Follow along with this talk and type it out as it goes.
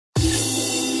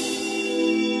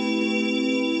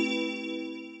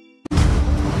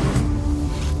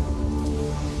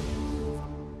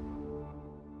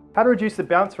How to reduce the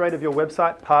bounce rate of your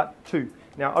website, part 2.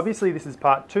 Now obviously this is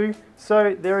part 2,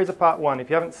 so there is a part 1. If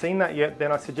you haven't seen that yet,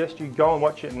 then I suggest you go and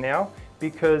watch it now,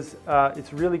 because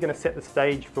it's really going to set the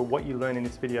stage for what you learn in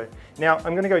this video. Now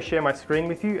I'm going to go share my screen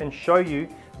with you and show you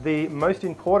the most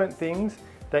important things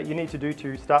that you need to do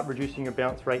to start reducing your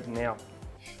bounce rate now.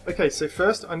 Okay, so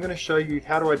first I'm going to show you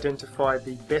how to identify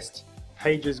the best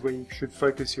pages where you should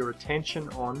focus your attention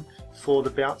on for the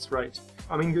bounce rate.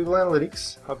 I'm in Google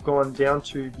Analytics. I've gone down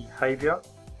to behavior,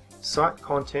 site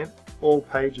content, all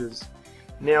pages.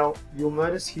 Now you'll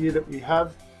notice here that we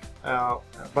have a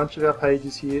bunch of our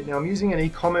pages here. Now I'm using an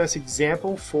e-commerce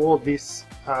example for this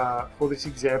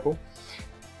example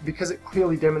because it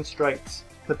clearly demonstrates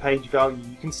the page value.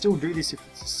 You can still do this if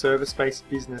it's a service-based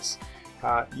business.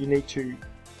 You need to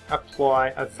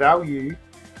apply a value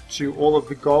to all of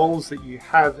the goals that you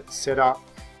have set up,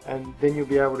 and then you'll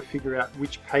be able to figure out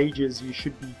which pages you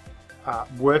should be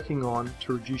working on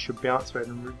to reduce your bounce rate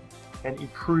and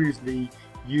improve the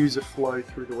user flow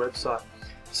through the website.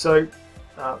 So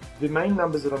the main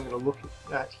numbers that I'm going to look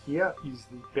at here is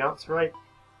the bounce rate,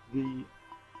 the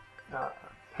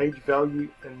page value,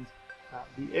 and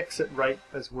the exit rate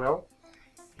as well,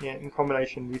 in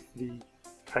combination with the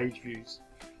page views.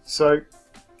 So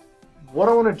what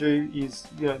I want to do is,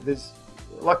 there's,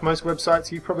 like most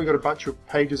websites, you've probably got a bunch of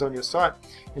pages on your site,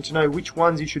 and to know which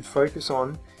ones you should focus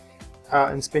on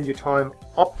and spend your time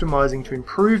optimizing to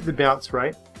improve the bounce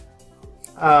rate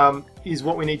is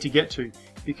what we need to get to.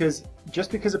 Because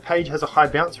just because a page has a high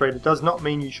bounce rate, it does not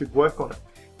mean you should work on it.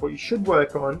 What you should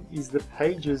work on is the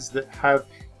pages that have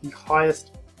the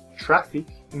highest traffic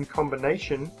in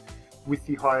combination with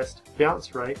the highest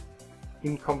bounce rate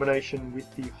in combination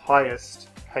with the highest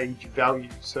page value.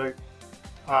 So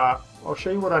I'll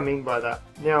show you what I mean by that.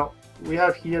 Now we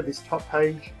have here this top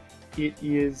page. It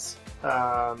is,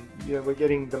 we're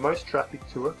getting the most traffic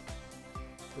to it.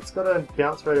 It's got a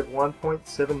bounce rate of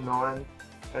 1.79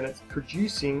 and it's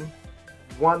producing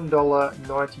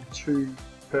 $1.92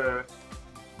 per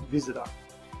visitor,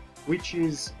 which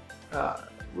is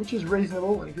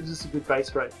reasonable, and it gives us a good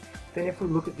base rate. Then if we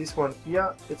look at this one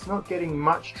here, it's not getting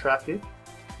much traffic,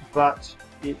 but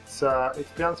its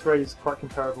bounce rate is quite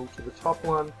comparable to the top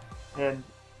one, and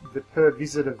the per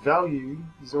visitor value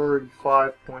is already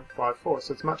 5.54,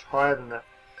 so it's much higher than that.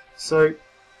 So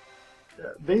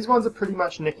these ones are pretty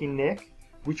much neck and neck.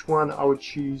 Which one I would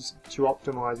choose to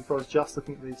optimize if I was just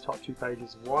looking at these top two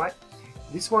pages. Why?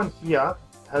 This one here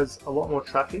has a lot more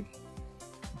traffic,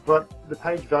 but the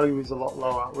page value is a lot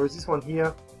lower, whereas this one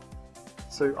here,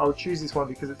 so I would choose this one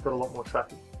because it's got a lot more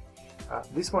traffic.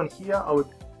 This one here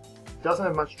doesn't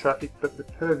have much traffic, but the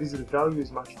per visitor value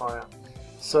is much higher.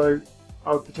 So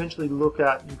I would potentially look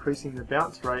at increasing the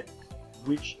bounce rate,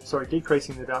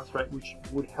 decreasing the bounce rate, which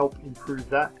would help improve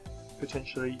that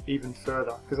potentially even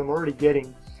further, because I'm already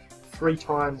getting 3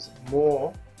 times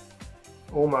more,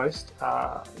 almost,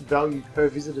 value per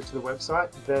visitor to the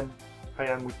website than I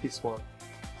am with this one.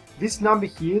 This number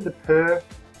here, the per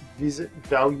visit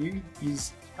value,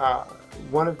 is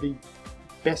one of the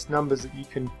best numbers that you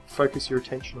can focus your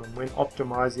attention on when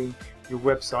optimizing your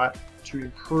website to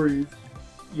improve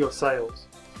your sales.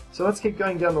 So let's keep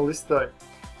going down the list though.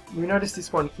 We notice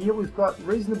this one here, we've got a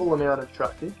reasonable amount of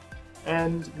traffic,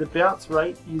 and the bounce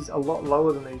rate is a lot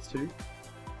lower than these two,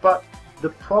 but the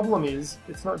problem is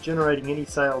it's not generating any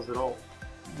sales at all.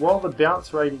 While the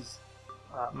bounce rate is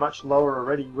much lower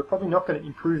already, we're probably not going to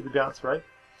improve the bounce rate.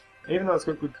 Even though it's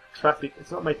got good traffic,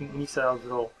 it's not making any sales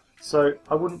at all, so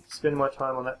I wouldn't spend my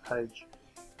time on that page.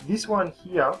 This one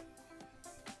here,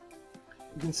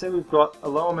 you can see we've got a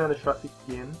low amount of traffic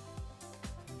again,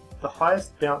 the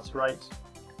highest bounce rate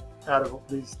out of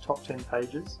these top 10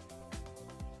 pages,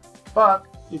 but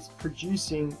it's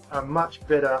producing a much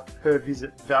better per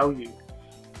visit value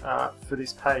for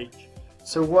this page.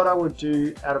 So what I would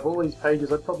do out of all these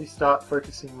pages, I'd probably start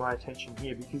focusing my attention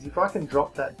here, because if I can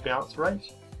drop that bounce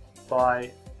rate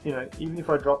by, even if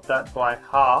I drop that by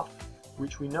half,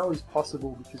 which we know is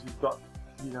possible because we've got,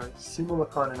 similar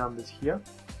kind of numbers here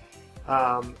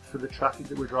for the traffic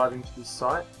that we're driving to this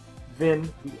site,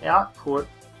 then the output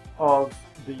of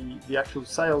the actual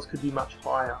sales could be much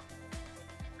higher.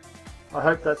 I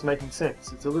hope that's making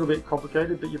sense. It's a little bit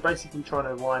complicated, but you're basically trying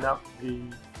to line up the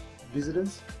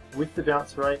visitors with the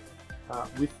bounce rate,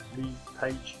 with the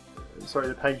page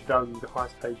value, the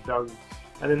highest page value.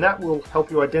 And then that will help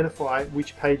you identify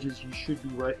which pages you should be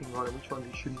working on and which ones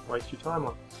you shouldn't waste your time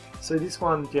on. So this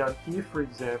one down here, for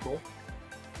example,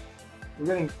 we're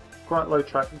getting quite low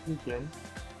traffic again,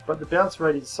 but the bounce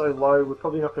rate is so low, we're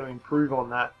probably not going to improve on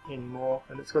that anymore,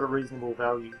 and it's got a reasonable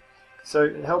value. So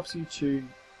it helps you to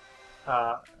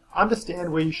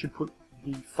understand where you should put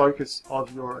the focus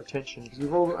of your attention, because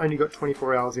we've all only got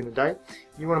 24 hours in a day.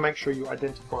 You want to make sure you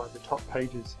identify the top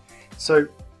pages. So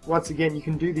once again, you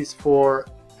can do this for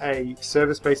a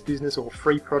service-based business or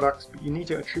free products, but you need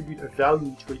to attribute a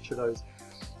value to each of those.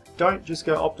 Don't just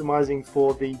go optimizing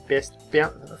for the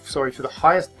for the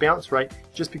highest bounce rate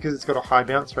just because it's got a high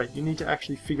bounce rate. You need to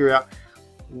actually figure out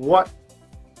what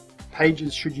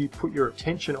pages should you put your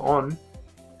attention on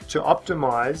to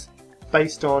optimize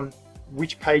based on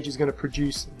which page is going to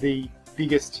produce the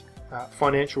biggest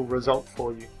financial result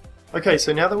for you. Okay,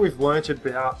 so now that we've learnt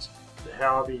about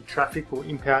how the traffic will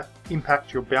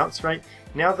impact your bounce rate,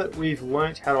 now that we've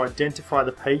learnt how to identify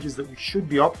the pages that we should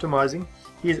be optimizing,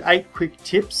 here's 8 quick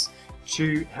tips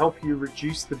to help you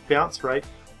reduce the bounce rate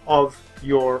of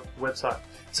your website.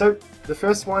 So the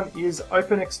first one is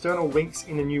open external links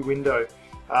in a new window.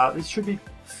 This should be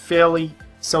fairly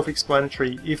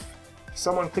self-explanatory. If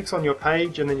someone clicks on your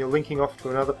page and then you're linking off to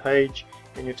another page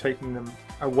and you're taking them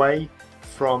away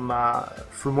from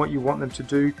what you want them to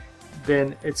do,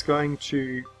 then it's going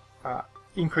to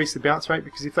increase the bounce rate,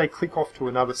 because if they click off to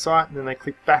another site and then they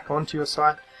click back onto your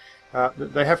site,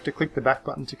 they have to click the back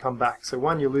button to come back. So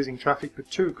one, you're losing traffic, but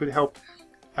two, it could help,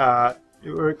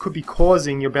 or it could be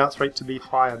causing your bounce rate to be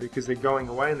higher because they're going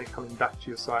away and they're coming back to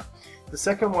your site. The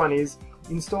second one is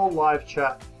install live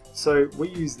chat. So we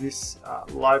use this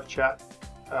live chat,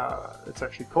 it's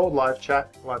actually called live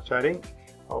chat Inc.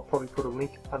 I'll probably put a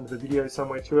link under the video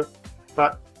somewhere to it.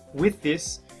 But with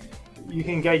this, you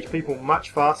can engage people much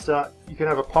faster. You can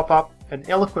have a pop-up, an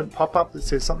eloquent pop-up that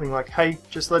says something like, hey,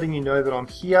 just letting you know that I'm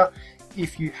here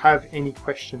if you have any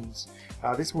questions.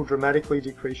 This will dramatically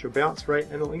decrease your bounce rate,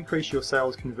 and it'll increase your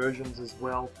sales conversions as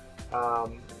well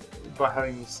by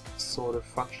having this sort of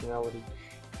functionality.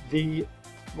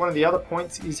 One of the other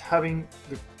points is having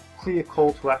the clear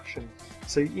call to action.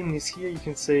 So in this here, you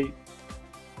can see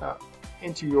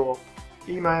enter your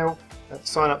email,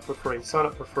 sign up for free, sign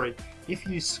up for free. If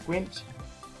you squint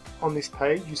on this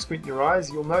page, you squint your eyes,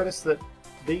 you'll notice that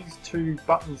these 2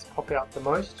 buttons pop out the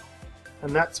most,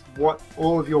 and that's what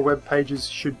all of your web pages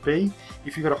should be.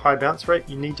 If you've got a high bounce rate,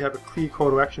 you need to have a clear call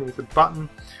to action with a button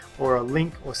or a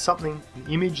link or something,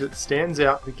 an image that stands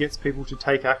out that gets people to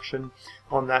take action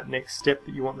on that next step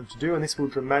that you want them to do, and this will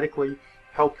dramatically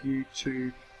help you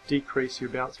to decrease your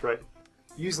bounce rate.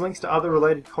 Use links to other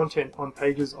related content on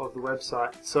pages of the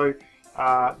website. So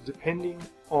depending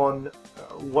on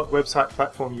what website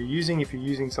platform you're using, if you're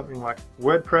using something like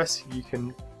WordPress, you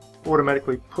can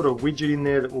automatically put a widget in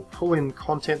there that will pull in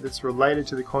content that's related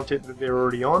to the content that they're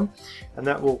already on, and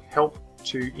that will help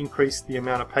to increase the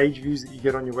amount of page views that you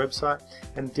get on your website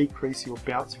and decrease your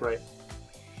bounce rate.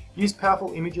 Use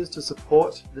powerful images to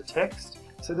support the text.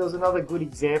 So there's another good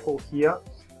example here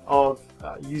of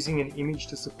using an image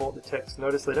to support the text.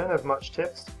 Notice they don't have much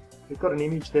text. They've got an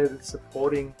image there that's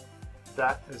supporting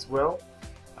that as well,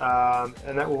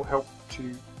 and that will help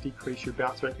to decrease your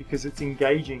bounce rate because it's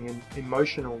engaging and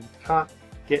emotional. You can't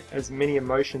get as many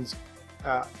emotions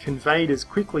conveyed as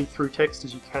quickly through text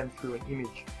as you can through an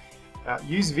image.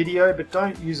 Use video, but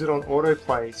don't use it on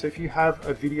autoplay. So if you have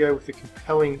a video with a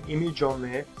compelling image on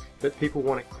there that people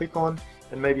want to click on,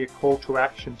 and maybe a call to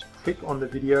action to click on the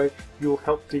video, you'll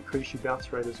help decrease your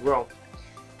bounce rate as well.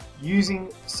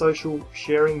 Using social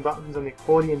sharing buttons and the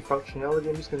accordion functionality,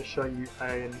 I'm just going to show you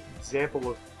an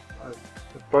example of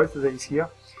both of these here.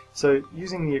 So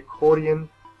using the accordion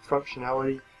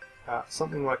functionality,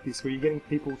 something like this, where you're getting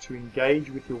people to engage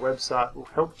with your website, will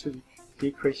help to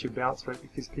decrease your bounce rate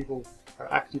because people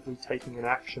are actively taking an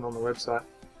action on the website.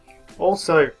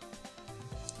 Also,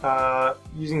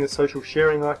 using the social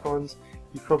sharing icons,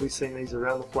 you've probably seen these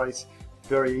around the place.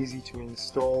 Very easy to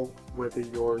install whether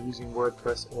you're using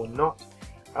WordPress or not,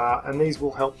 and these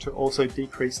will help to also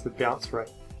decrease the bounce rate,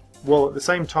 while at the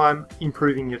same time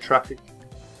improving your traffic.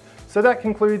 So that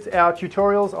concludes our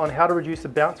tutorials on how to reduce the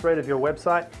bounce rate of your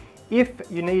website. If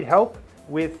you need help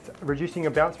with reducing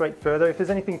your bounce rate further, if there's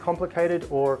anything complicated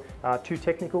or too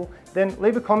technical, then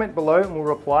leave a comment below and we'll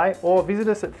reply, or visit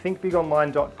us at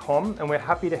thinkbigonline.com and we're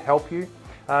happy to help you.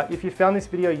 If you found this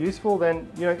video useful, then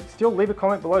still leave a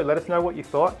comment below. Let us know what you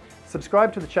thought.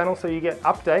 Subscribe to the channel so you get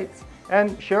updates,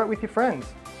 and share it with your friends.